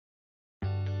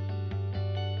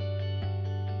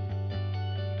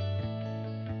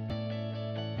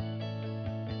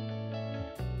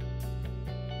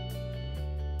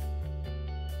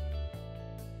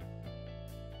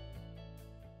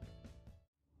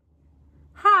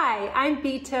Hi, I'm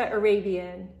Beta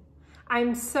Arabian.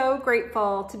 I'm so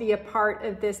grateful to be a part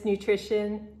of this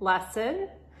nutrition lesson.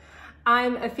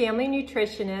 I'm a family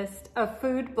nutritionist, a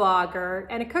food blogger,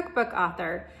 and a cookbook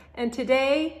author. And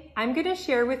today I'm going to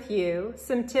share with you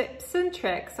some tips and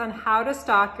tricks on how to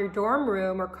stock your dorm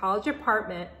room or college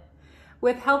apartment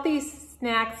with healthy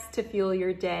snacks to fuel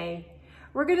your day.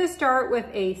 We're going to start with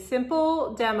a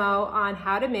simple demo on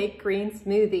how to make green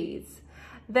smoothies.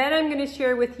 Then I'm going to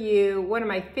share with you one of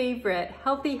my favorite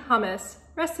healthy hummus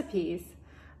recipes.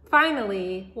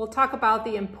 Finally, we'll talk about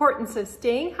the importance of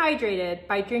staying hydrated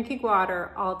by drinking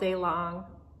water all day long.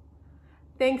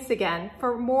 Thanks again.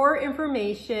 For more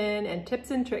information and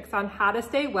tips and tricks on how to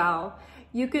stay well,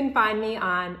 you can find me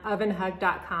on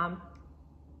ovenhug.com.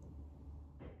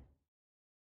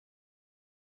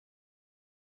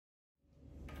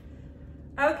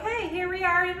 Okay, here we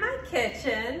are in my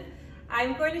kitchen.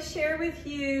 I'm going to share with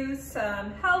you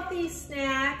some healthy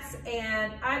snacks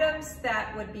and items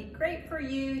that would be great for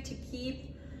you to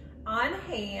keep on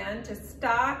hand to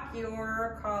stock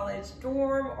your college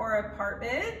dorm or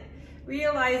apartment,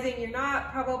 realizing you're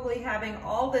not probably having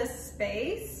all this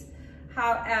space.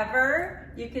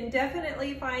 However, you can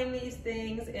definitely find these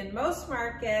things in most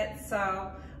markets,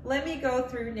 so let me go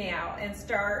through now and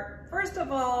start first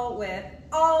of all with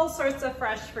all sorts of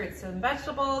fresh fruits and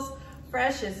vegetables.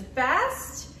 Fresh is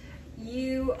best.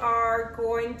 You are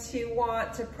going to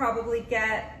want to probably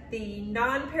get the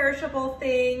non-perishable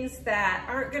things that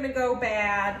aren't going to go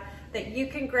bad, that you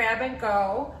can grab and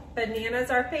go. Bananas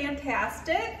are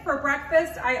fantastic. For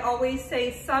breakfast, I always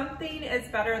say something is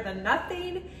better than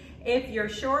nothing. If you're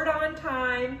short on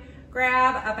time,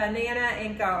 grab a banana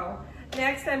and go.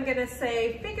 Next, I'm gonna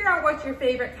say, figure out what your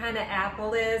favorite kind of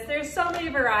apple is. There's so many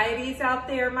varieties out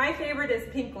there. My favorite is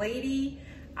Pink Lady.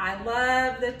 I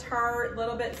love the tart,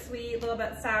 little bit sweet, little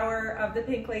bit sour of the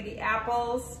Pink Lady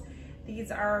apples. These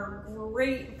are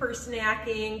great for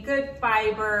snacking, good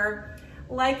fiber.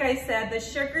 Like I said, the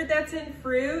sugar that's in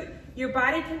fruit, your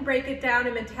body can break it down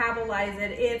and metabolize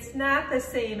it. It's not the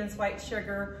same as white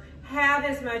sugar. Have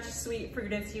as much sweet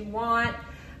fruit as you want.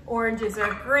 Oranges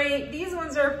are great. These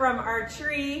ones are from our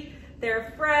tree.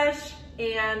 They're fresh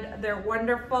and they're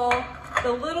wonderful.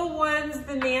 The little ones,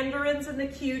 the mandarins and the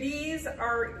cuties,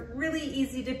 are really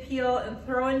easy to peel and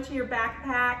throw into your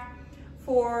backpack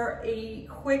for a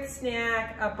quick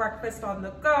snack, a breakfast on the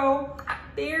go.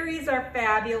 Berries are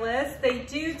fabulous. They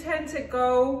do tend to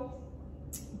go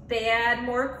bad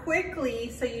more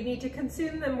quickly, so you need to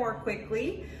consume them more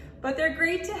quickly, but they're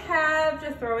great to have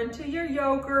to throw into your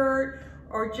yogurt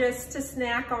or just to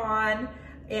snack on,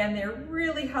 and they're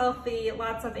really healthy,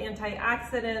 lots of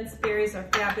antioxidants. Berries are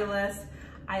fabulous.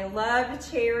 I love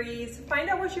cherries. Find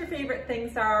out what your favorite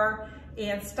things are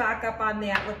and stock up on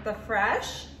that with the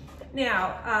fresh.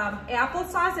 Now,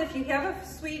 applesauce, if you have a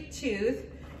sweet tooth,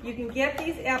 you can get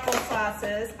these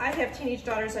applesauces. I have teenage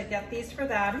daughters, I get these for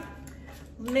them.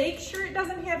 Make sure it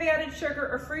doesn't have added sugar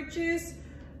or fruit juice.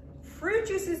 Fruit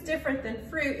juice is different than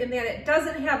fruit in that it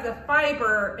doesn't have the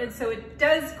fiber, and so it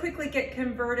does quickly get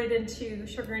converted into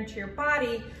sugar into your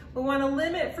body. We want to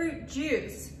limit fruit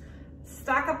juice.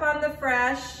 Stock up on the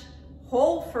fresh,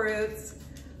 whole fruits.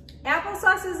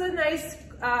 Applesauce is a nice,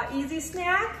 easy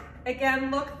snack. Again,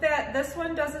 look that this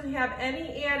one doesn't have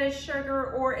any added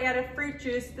sugar or added fruit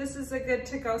juice. This is a good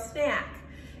to-go snack,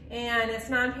 and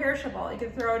it's non-perishable. You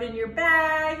can throw it in your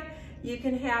bag. You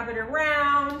can have it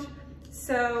around.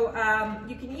 So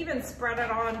you can even spread it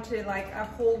onto like a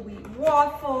whole wheat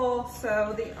waffle.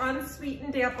 So the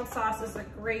unsweetened applesauce is a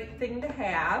great thing to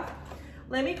have.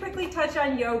 Let me quickly touch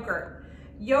on yogurt.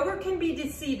 Yogurt can be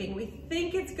deceiving. We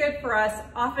think it's good for us.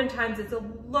 Oftentimes it's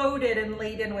loaded and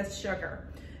laden with sugar.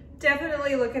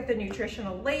 Definitely look at the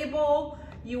nutritional label.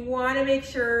 You want to make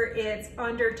sure it's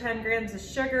under 10 grams of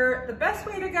sugar. The best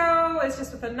way to go is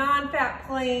just with a non-fat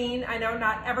plain. I know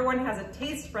not everyone has a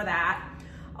taste for that.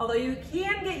 Although you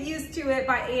can get used to it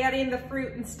by adding the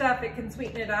fruit and stuff, it can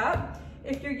sweeten it up.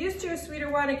 If you're used to a sweeter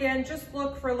one, again, just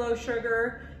look for low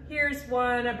sugar. Here's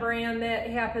one, a brand that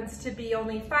happens to be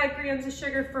only 5 grams of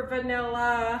sugar for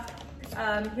vanilla.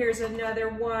 Here's another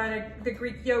one, the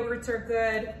Greek yogurts are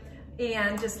good.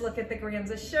 And just look at the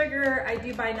grams of sugar. I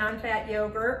do buy non-fat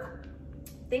yogurt.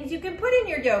 Things you can put in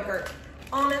your yogurt.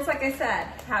 Almonds, like I said,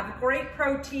 have great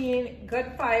protein,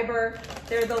 good fiber.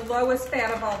 They're the lowest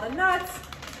fat of all the nuts.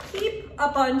 Keep a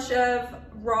bunch of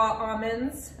raw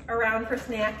almonds around for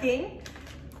snacking.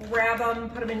 Grab them,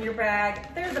 put them in your bag.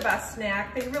 They're the best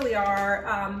snack, they really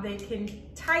are. They can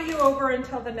tie you over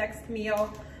until the next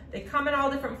meal. They come in all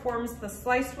different forms. The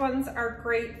sliced ones are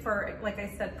great for, like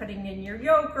I said, putting in your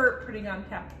yogurt, putting on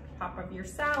top of your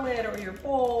salad or your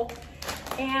bowl.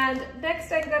 And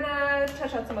next I'm gonna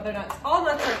touch on some other nuts. All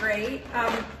nuts are great.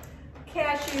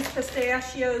 Cashews,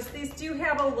 pistachios, these do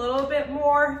have a little bit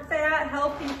more fat,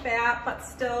 healthy fat, but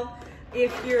still,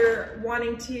 if you're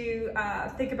wanting to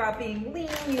think about being lean,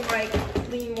 you might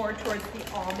lean more towards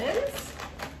the almonds.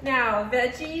 Now,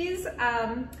 veggies,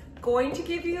 going to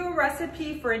give you a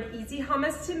recipe for an easy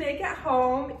hummus to make at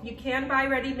home. You can buy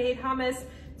ready-made hummus.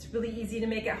 It's really easy to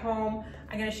make at home.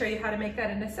 I'm gonna show you how to make that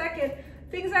in a second.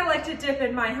 Things I like to dip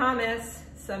in my hummus,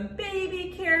 some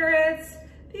baby carrots.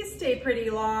 These stay pretty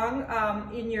long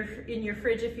in your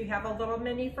fridge if you have a little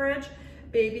mini fridge.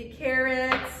 Baby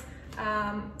carrots,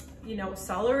 you know,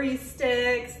 celery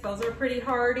sticks, those are pretty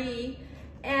hardy.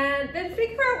 And then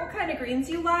figure out what kind of greens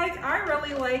you like. I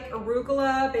really like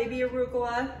arugula, baby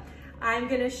arugula. I'm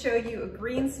gonna show you a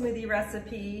green smoothie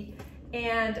recipe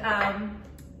and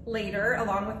later,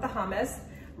 along with the hummus.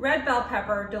 Red bell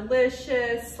pepper,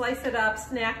 delicious, slice it up,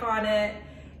 snack on it.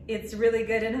 It's really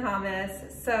good in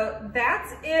hummus. So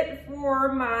that's it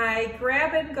for my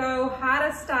grab and go, hot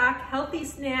of stock, healthy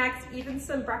snacks, even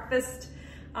some breakfast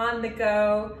on the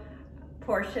go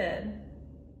portion.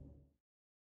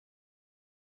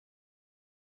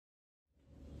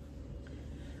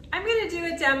 I'm gonna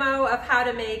do a demo of how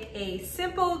to make a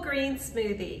simple green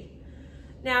smoothie.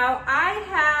 Now, I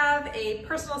have a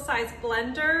personal size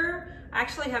blender. I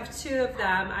actually have 2 of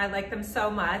them. I like them so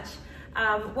much.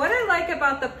 What I like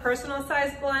about the personal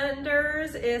size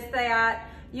blenders is that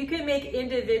you can make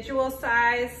individual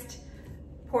sized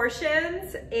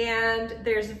portions and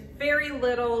there's very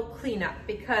little cleanup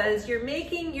because you're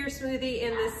making your smoothie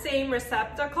in the same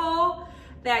receptacle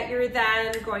that you're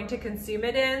then going to consume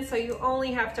it in, so you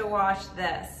only have to wash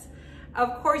this.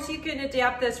 Of course, you can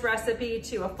adapt this recipe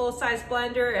to a full-size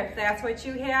blender if that's what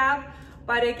you have,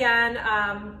 but again,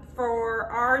 for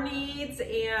our needs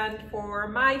and for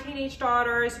my teenage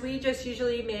daughters, we just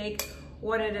usually make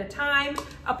one at a time.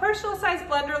 A personal size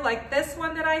blender like this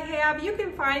one that I have, you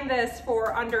can find this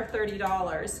for under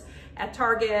 $30 at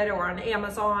Target or on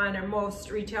Amazon or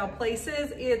most retail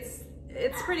places.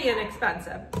 It's pretty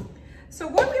inexpensive. So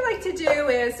what we like to do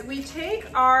is we take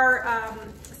our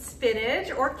spinach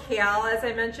or kale, as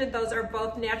I mentioned, those are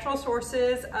both natural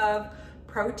sources of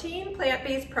protein,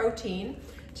 plant-based protein.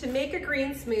 To make a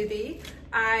green smoothie,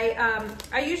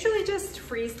 I usually just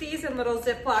freeze these in little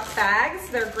Ziploc bags.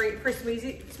 They're great for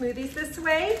smoothies this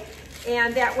way.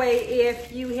 And that way,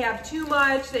 if you have too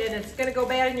much and it's gonna go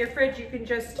bad in your fridge, you can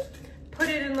just put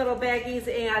it in little baggies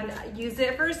and use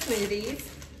it for smoothies.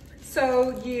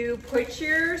 So you put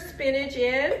your spinach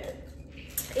in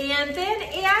and then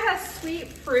add a sweet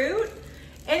fruit.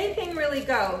 Anything really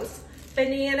goes.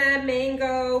 Banana,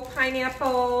 mango,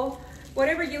 pineapple,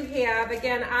 whatever you have.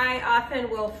 Again, I often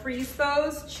will freeze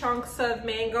those chunks of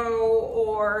mango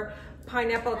or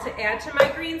pineapple to add to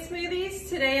my green smoothies.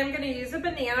 Today I'm gonna use a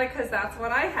banana because that's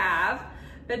what I have.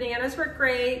 Bananas were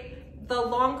great. The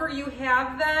longer you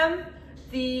have them,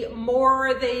 the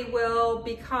more they will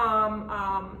become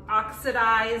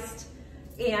oxidized,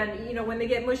 and you know, when they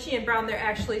get mushy and brown, they're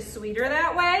actually sweeter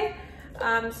that way.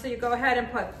 So you go ahead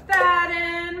and put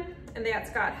that in, and that's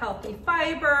got healthy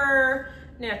fiber,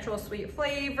 natural sweet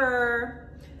flavor.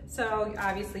 So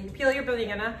obviously you peel your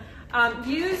banana.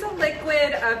 Use a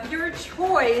liquid of your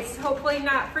choice, hopefully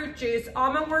not fruit juice.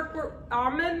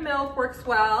 Almond milk works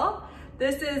well.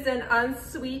 This is an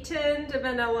unsweetened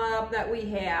vanilla that we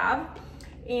have.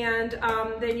 And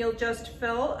then you'll just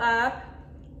fill up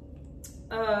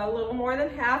a little more than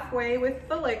halfway with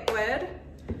the liquid.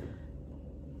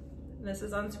 This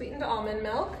is unsweetened almond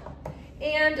milk.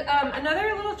 And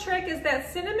another little trick is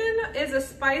that cinnamon is a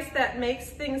spice that makes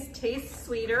things taste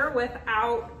sweeter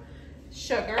without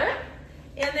sugar.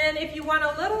 And then if you want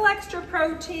a little extra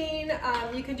protein,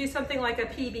 you can do something like a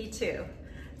PB2.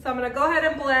 So I'm gonna go ahead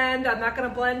and blend. I'm not gonna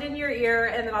blend in your ear,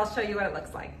 and then I'll show you what it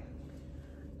looks like.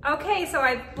 Okay, so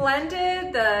I've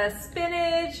blended the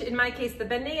spinach, in my case the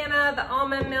banana, the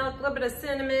almond milk, a little bit of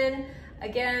cinnamon.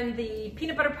 Again, the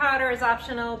peanut butter powder is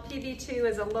optional. PB2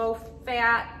 is a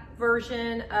low-fat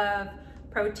version of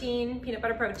protein, peanut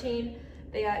butter protein.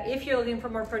 If you're looking for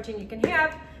more protein, you can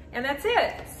have, and that's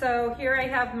it. So here I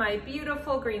have my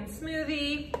beautiful green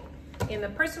smoothie in the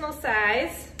personal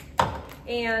size.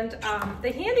 And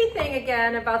the handy thing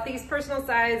again about these personal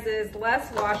size is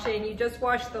less washing. You just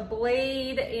wash the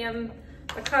blade and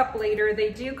the cup later. They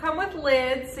do come with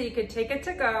lids, so you could take it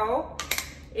to go.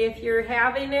 If you're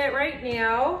having it right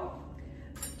now,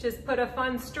 just put a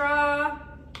fun straw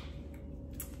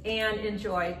and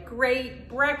enjoy. Great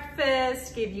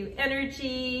breakfast, give you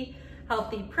energy,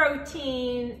 healthy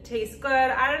protein, tastes good.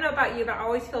 I don't know about you, but I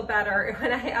always feel better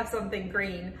when I have something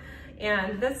green.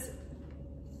 And this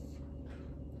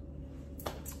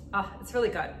Oh, it's really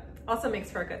good. Also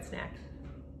makes for a good snack.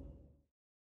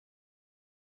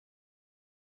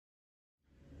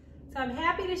 So I'm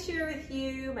happy to share with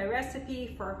you my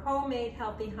recipe for homemade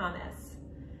healthy hummus.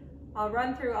 I'll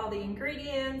run through all the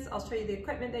ingredients, I'll show you the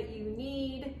equipment that you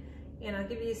need, and I'll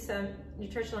give you some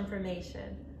nutritional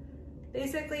information.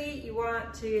 Basically, you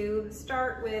want to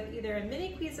start with either a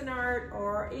mini Cuisinart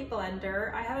or a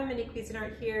blender. I have a mini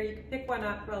Cuisinart here. You can pick one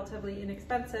up, relatively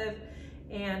inexpensive,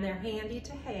 and they're handy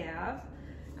to have.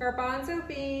 Garbanzo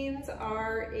beans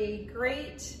are a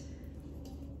great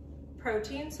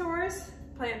protein source,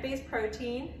 plant-based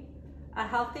protein, a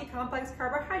healthy complex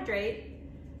carbohydrate,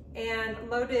 and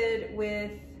loaded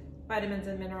with vitamins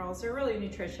and minerals. They're really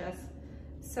nutritious.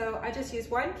 So I just use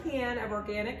 1 can of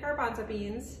organic garbanzo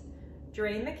beans,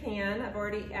 drain the can. I've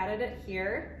already added it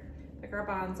here, the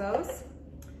garbanzos.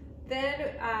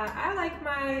 Then I like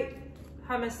my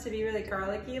hummus to be really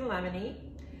garlicky and lemony.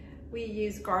 We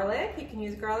use garlic. You can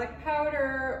use garlic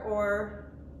powder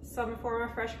or some form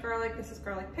of fresh garlic. This is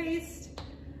garlic paste.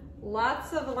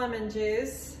 Lots of lemon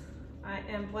juice. I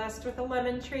am blessed with a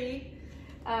lemon tree.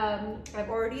 I've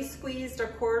already squeezed a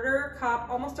 1/4 cup,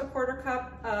 almost a 1/4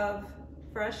 cup of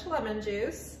fresh lemon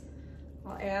juice.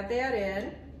 I'll add that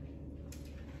in.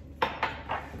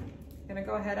 I'm gonna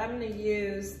go ahead, I'm gonna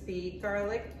use the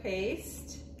garlic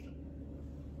paste.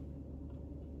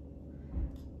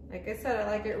 Like I said,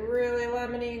 I like it really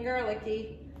lemony and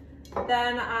garlicky.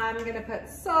 Then I'm gonna put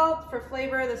salt for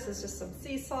flavor. This is just some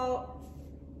sea salt.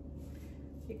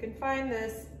 You can find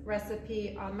this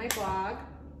recipe on my blog.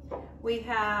 We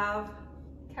have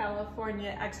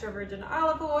California extra virgin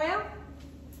olive oil,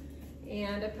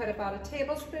 and I put about a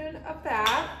tablespoon of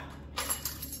that.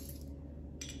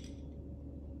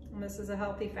 And this is a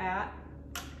healthy fat.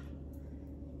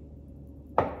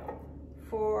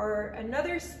 For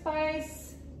another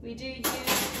spice, we do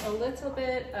use a little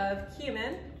bit of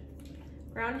cumin,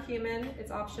 ground cumin,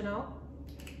 it's optional.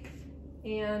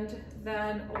 And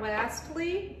then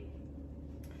lastly,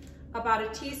 about a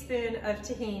teaspoon of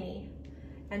tahini.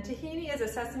 And tahini is a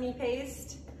sesame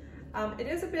paste. It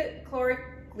is a bit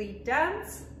calorically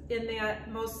dense in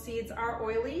that most seeds are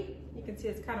oily. You can see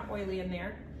it's kind of oily in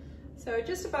there. So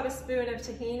just about a spoon of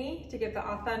tahini to give the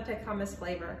authentic hummus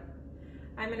flavor.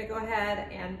 I'm gonna go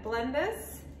ahead and blend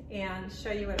this and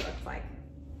show you what it looks like.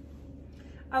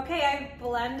 Okay, I've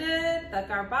blended the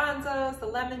garbanzos, the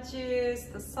lemon juice,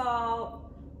 the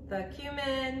salt, the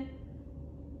cumin,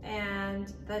 and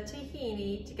the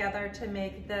tahini together to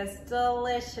make this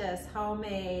delicious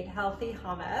homemade healthy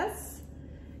hummus.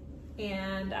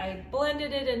 And I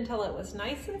blended it until it was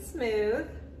nice and smooth.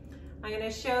 I'm going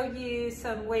to show you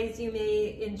some ways you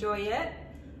may enjoy it.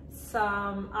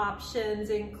 Some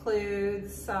options include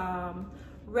some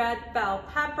red bell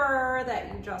pepper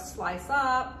that you just slice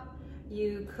up.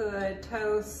 You could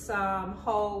toast some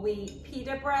whole wheat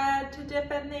pita bread to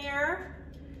dip in there.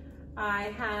 I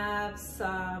have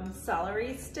some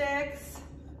celery sticks,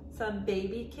 some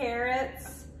baby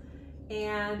carrots,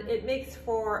 and it makes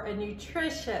for a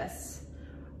nutritious,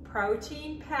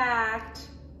 protein-packed,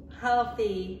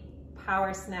 healthy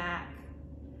power snack.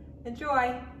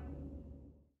 Enjoy.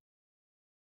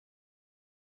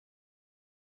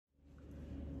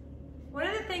 One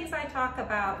of the things I talk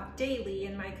about daily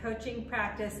in my coaching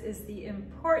practice is the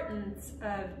importance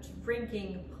of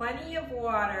drinking plenty of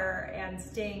water and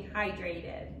staying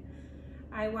hydrated.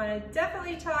 I want to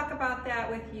definitely talk about that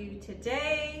with you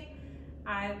today.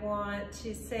 I want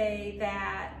to say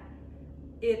that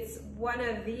it's one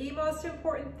of the most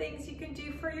important things you can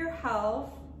do for your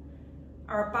health.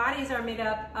 Our bodies are made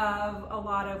up of a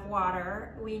lot of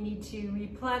water. We need to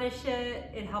replenish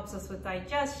it. It helps us with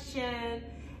digestion.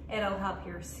 It'll help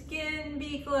your skin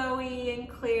be glowy and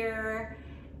clear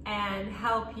and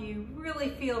help you really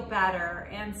feel better.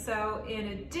 And so in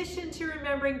addition to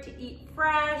remembering to eat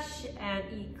fresh and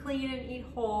eat clean and eat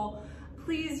whole,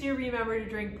 please do remember to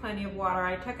drink plenty of water.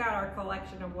 I took out our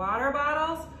collection of water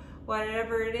bottles.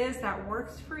 Whatever it is that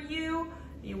works for you.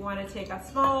 You want to take a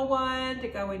small one to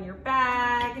go in your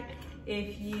bag.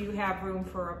 If you have room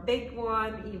for a big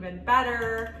one, even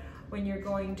better. When you're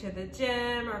going to the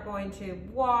gym or going to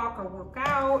walk or work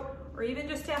out, or even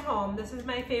just at home. This is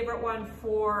my favorite one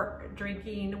for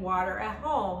drinking water at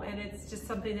home. And it's just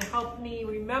something to help me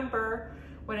remember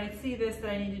when I see this that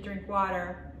I need to drink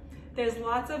water. There's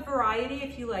lots of variety.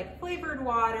 If you like flavored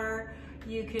water,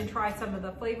 you can try some of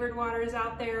the flavored waters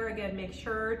out there. Again, make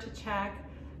sure to check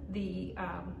the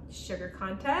sugar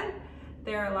content.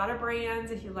 There are a lot of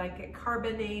brands. If you like it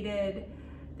carbonated,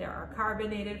 there are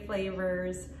carbonated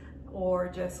flavors. or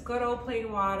just good old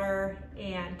plain water,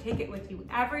 and take it with you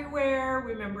everywhere.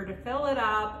 Remember to fill it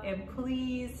up, and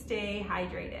please stay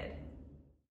hydrated.